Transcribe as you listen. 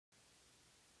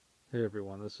Hey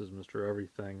everyone, this is Mr.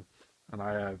 Everything, and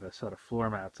I have a set of floor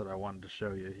mats that I wanted to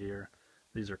show you here.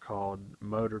 These are called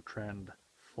Motor Trend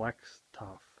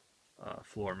FlexTough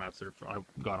floor mats. I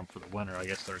got them for the winter. I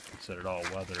guess they're considered all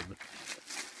weather, but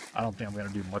I don't think I'm going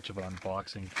to do much of an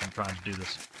unboxing. I'm trying to do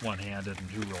this one-handed, and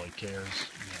who really cares?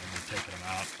 Me taking them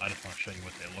out. I just want to show you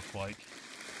what they look like.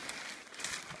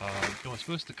 It was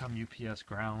supposed to come UPS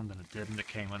ground, and it didn't. It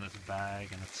came in this bag,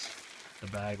 and the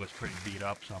bag was pretty beat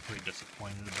up, so I'm pretty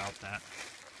disappointed about that.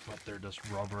 But they're just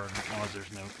rubber, and as long as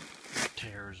there's no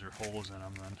tears or holes in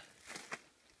them, then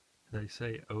they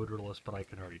say odorless, but I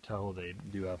can already tell they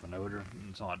do have an odor.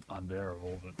 It's not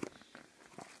unbearable, but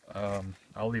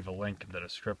I'll leave a link in the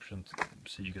description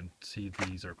so you can see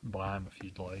these or buy them if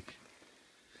you'd like.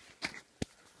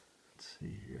 Let's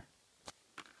see here.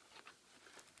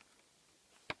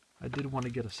 I did want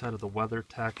to get a set of the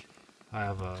WeatherTech. I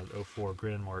have a 04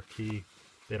 Grand Marquis.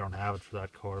 They don't have it for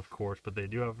that car, of course, but they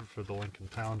do have it for the Lincoln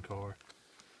Town car,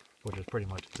 which is pretty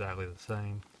much exactly the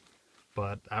same.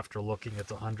 But after looking,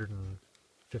 it's $150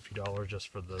 just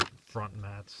for the front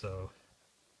mats, so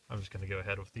I'm just going to go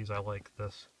ahead with these. I like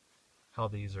this, how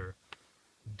these are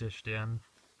dished in,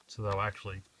 so they'll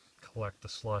actually collect the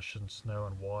slush and snow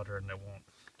and water, and it won't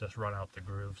just run out the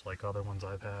grooves like other ones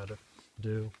I've had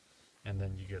do. And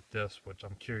then you get this, which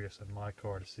I'm curious in my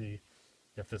car to see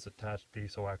if this attached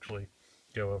piece will actually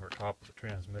go over top of the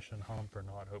transmission hump or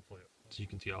not. Hopefully, so you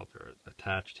can see how they're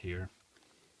attached here.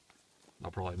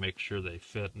 I'll probably make sure they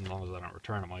fit, and as long as I don't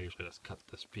return them, I usually just cut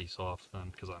this piece off then,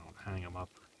 because I don't hang them up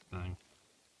or anything.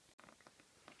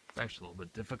 It's actually a little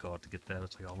bit difficult to get that.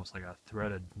 It's like almost like a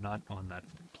threaded nut on that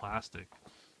plastic,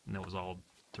 and it was all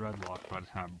thread locked, but I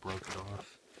just kind of broke it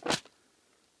off.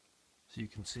 So you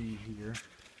can see here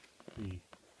the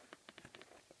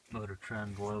Motor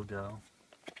Trend logo.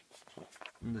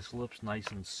 And this lip's nice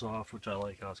and soft, which I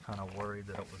like. I was kind of worried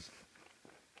that it was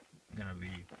going to be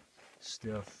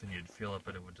stiff and you'd feel it,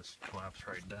 but it would just collapse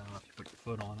right down if you put your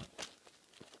foot on it.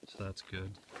 So that's good.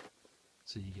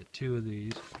 So you get two of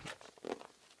these.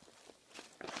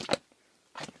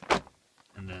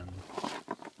 And then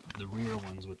the rear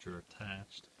ones, which are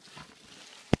attached.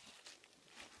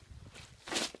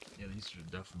 Yeah, these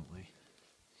should definitely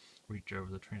reach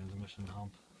over the transmission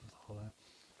hump with all that.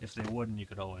 If they wouldn't, you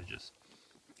could always just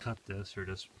cut this or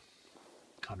just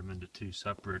cut them into two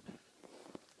separate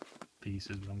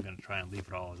pieces, but I'm going to try and leave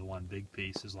it all as one big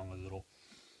piece as long as it'll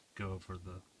go for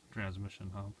the transmission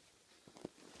hump.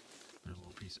 There's a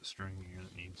little piece of string here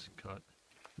that needs cut.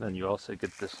 Then you also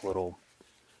get this little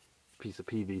piece of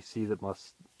PVC that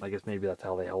must, I guess maybe that's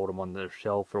how they hold them on their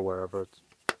shelf or wherever. It's,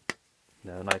 you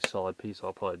know, a nice solid piece.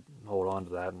 I'll probably hold on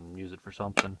to that and use it for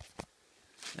something.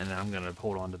 And then I'm going to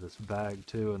hold on to this bag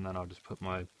too, and then I'll just put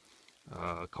my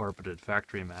carpeted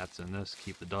factory mats in this,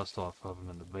 keep the dust off of them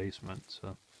in the basement.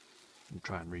 So and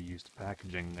try and reuse the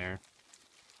packaging there.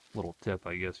 Little tip,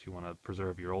 I guess, you want to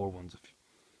preserve your old ones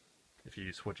if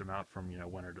you switch them out from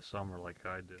winter to summer like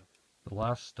I do. The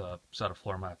last set of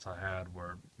floor mats I had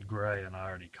were gray, and I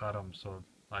already cut them, so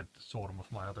I sold them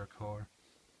with my other car.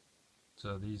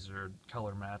 So these are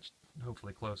color matched,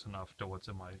 hopefully close enough to what's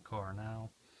in my car now,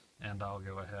 and I'll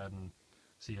go ahead and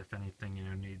see if anything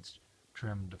needs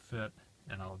trimmed to fit,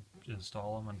 and I'll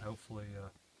install them, and hopefully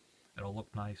it'll look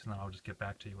nice, and then I'll just get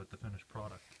back to you with the finished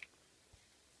product.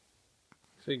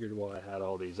 Figured while I had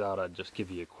all these out, I'd just give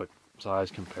you a quick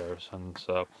size comparison.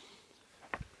 So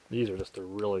these are just the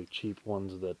really cheap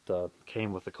ones that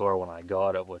came with the car when I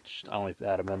got it, which I only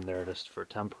had them in there just for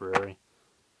temporary.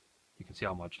 You can see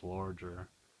how much larger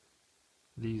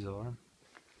these are.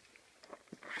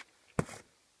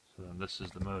 So then this is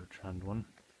the Motor Trend one,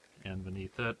 and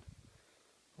beneath it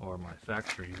are my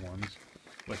factory ones,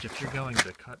 which if you're going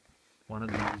to cut one of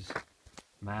these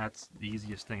mats, the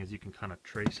easiest thing is you can kind of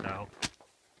trace out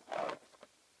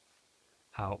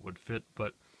how it would fit,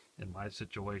 but in my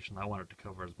situation I wanted to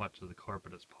cover as much of the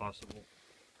carpet as possible,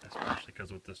 especially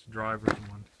because with this driver's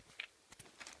one,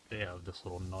 they have this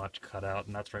little notch cut out,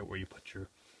 and that's right where you put your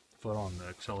foot on the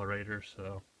accelerator,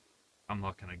 so I'm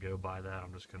not going to go by that.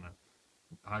 I'm just going to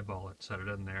eyeball it, set it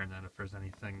in there, and then if there's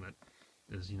anything that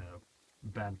is,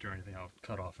 bent or anything, I'll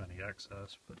cut off any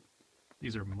excess. But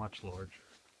these are much larger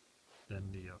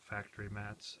than the factory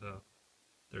mats, so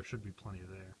there should be plenty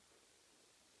there.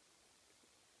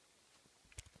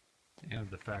 And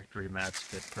the factory mats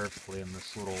fit perfectly in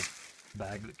this little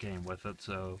bag that came with it,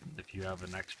 so if you have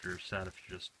an extra set, if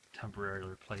you're just temporarily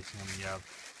replacing them, you have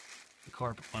the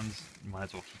carpet ones, you might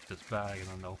as well keep this bag,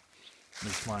 and then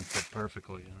this mine fit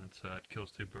perfectly, and it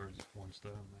kills two birds with one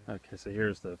stone there. Okay, so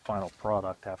here's the final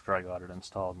product after I got it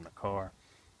installed in the car.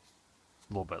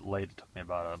 a little bit late. It took me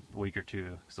about a week or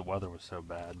two because the weather was so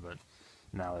bad, but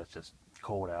now that it's just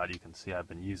cold out, you can see I've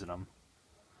been using them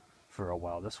for a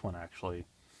while. This one actually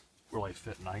really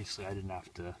fit nicely. I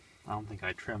don't think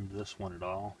I trimmed this one at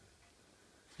all.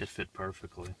 It fit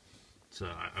perfectly. So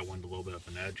I went a little bit up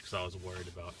an edge because I was worried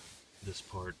about this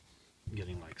part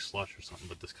getting like slush or something,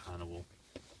 but this kind of will,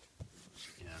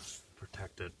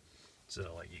 protect it.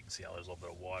 So like you can see how there's a little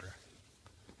bit of water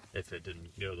if it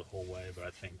didn't go the whole way, but I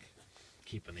think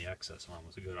keeping the excess on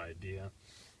was a good idea,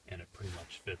 and it pretty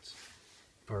much fits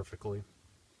perfectly.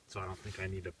 So I don't think I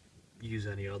need to use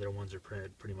any other ones, or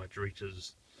pretty much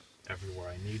reaches everywhere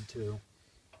I need to.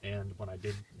 And when I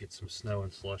did get some snow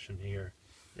and slush in here,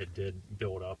 it did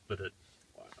build up, but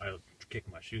I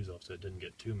kicked my shoes off so it didn't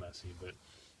get too messy, but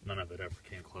none of it ever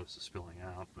came close to spilling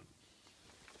out.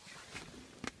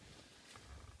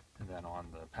 And then on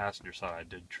the passenger side, I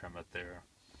did trim it there.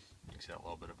 You can see a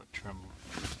little bit of a trim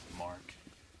mark.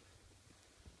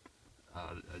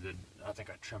 I think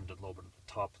I trimmed a little bit at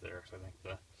the top there, because I think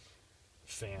the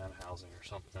fan housing or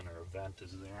something, or a vent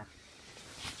is there.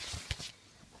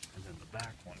 And then the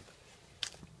back one.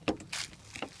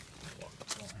 Walk up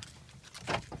there.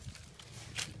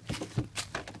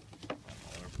 I'm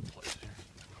all over the place here.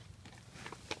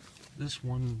 This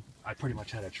one, I pretty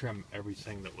much had to trim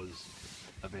everything that was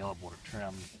available to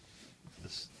trim.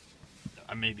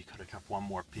 I maybe could have kept one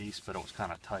more piece, but it was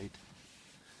kind of tight,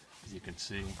 as you can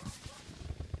see.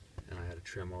 And I had to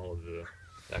trim all of the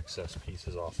excess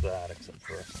pieces off that, except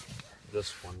for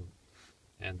this one.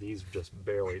 And these just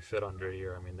barely fit under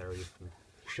here. I mean, they're even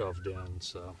shoved in,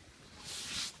 so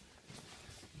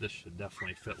this should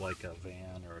definitely fit like a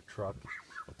van or a truck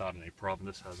without any problem.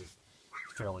 This has a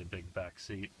fairly big back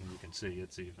seat, and you can see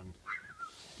it's even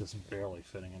just barely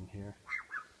fitting in here.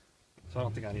 So I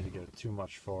don't think I need to go too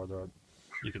much farther.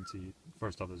 You can see,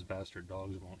 first off, those bastard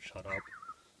dogs won't shut up,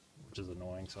 which is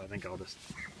annoying, so I think I'll just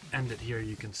end it here.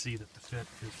 You can see that the fit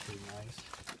is pretty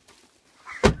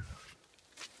nice.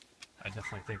 I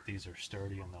definitely think these are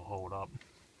sturdy and they'll hold up.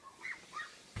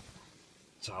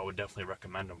 So I would definitely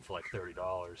recommend them for like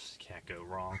 $30. Can't go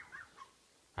wrong.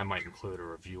 I might include a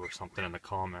review or something in the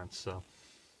comments, so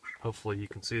hopefully you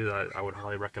can see that I would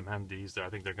highly recommend these. I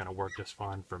think they're going to work just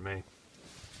fine for me.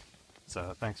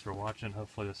 So thanks for watching.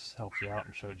 Hopefully this helped you out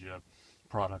and showed you a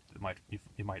product that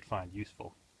you might find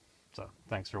useful. So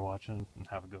thanks for watching, and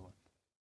have a good one.